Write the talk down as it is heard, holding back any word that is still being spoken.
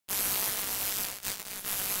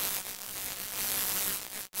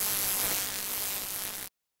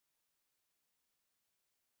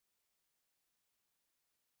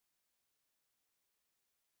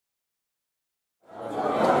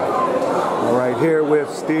Here with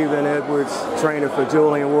Stephen Edwards, trainer for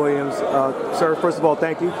Julian Williams. Sir, first of all,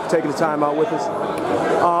 thank you for taking the time out with us.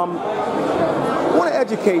 I want to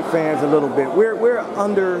educate fans a little bit. We're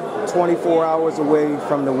under 24 hours away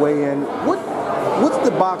from the weigh-in. What's the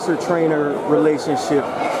boxer-trainer relationship?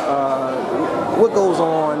 What goes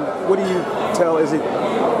on? What do you tell? Is it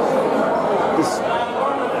this?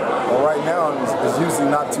 Well, right now it's usually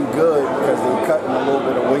not too good because they're cutting a little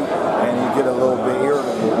bit of weight and you get a little bit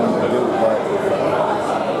irritable when you do. But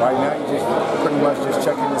right now you just pretty much just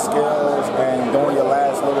checking the scales and doing your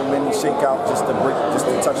last little mini shakeout just to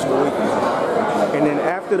touch the weight. And then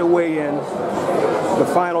after the weigh-in, the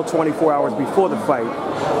final 24 hours before the fight,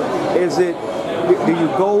 do you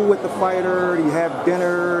go with the fighter? Do you have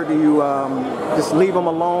dinner? Do you just leave him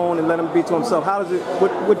alone and let him be to himself? How does it?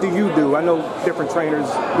 What do you do? I know different trainers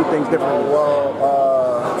do things differently. Well,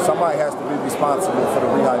 somebody has to be responsible for the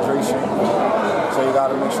rehydration. So you got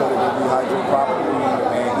to make sure that they rehydrate properly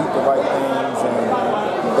and eat the right things.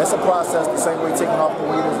 And that's a process. The same way taking off the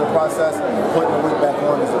weight is a process, putting the weight back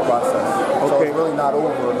on is a process. Okay. So it's really not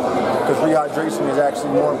over because rehydration is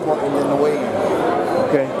actually more important than the weigh-in.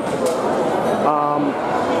 Okay.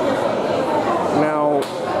 Now,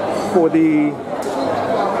 for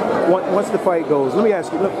once the fight goes, let me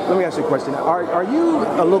ask you a question. Are you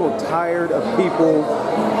a little tired of people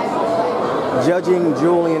judging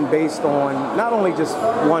Julian based on not only just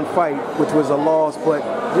one fight, which was a loss, but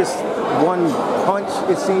just one punch?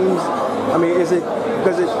 It seems. I mean, does it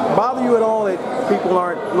bother you at all that people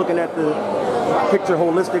aren't looking at the picture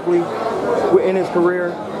holistically in his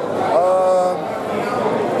career?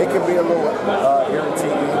 It can be a little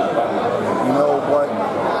irritating, you know, but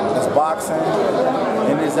it's boxing.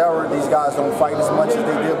 In this era, these guys don't fight as much as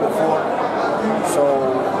they did before. So,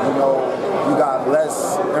 you know, you got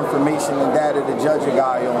less information and data to judge a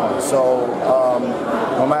guy on. So,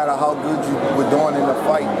 no matter how good you were doing in the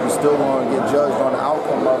fight, you're still going to get judged on the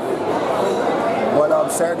outcome of it. But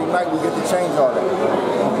Saturday night, we get to change all that.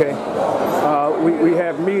 Okay. We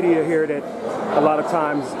have media here that a lot of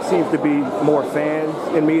times seems to be more fans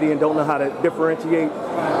in media and don't know how to differentiate.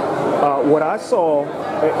 What I saw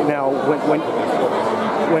now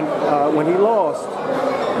when he lost,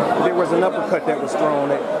 there was an uppercut that was thrown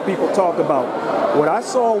that people talked about. What I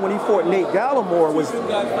saw when he fought Nate Gallimore was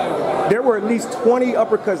there were at least 20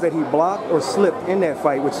 uppercuts that he blocked or slipped in that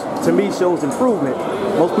fight, which to me shows improvement.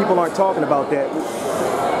 Most people aren't talking about that.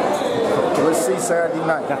 Let's see Saturday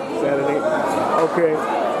night. Saturday. Okay.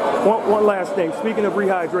 One last thing. Speaking of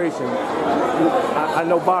rehydration, I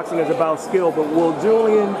know boxing is about skill, but will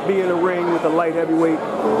Julian be in the ring with a light heavyweight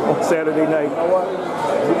on Saturday night? You know what?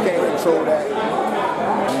 We can't control that.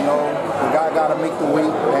 You know, the guy got to make the weight,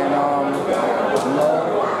 and you know,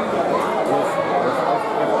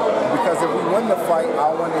 because if we win the fight,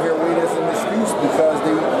 I want to hear weight as an excuse because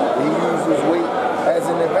he uses weight as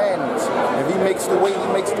an advantage. If he makes the weight, he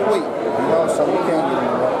makes the weight. You know, so we can't get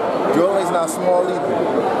him wrong. Julian's not small either.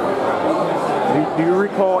 Do you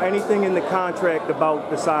recall anything in the contract about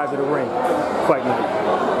the size of the ring, fight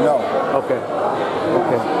night? No. Okay.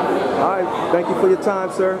 Okay. All right. Thank you for your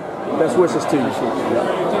time, sir. Best wishes to you.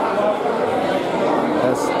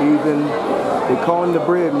 That's Stephen. They call him the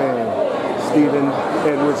bread man. Stephen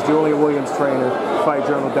Edwards, Julian Williams trainer,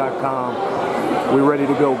 FightJournal.com. We're ready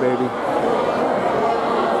to go, baby.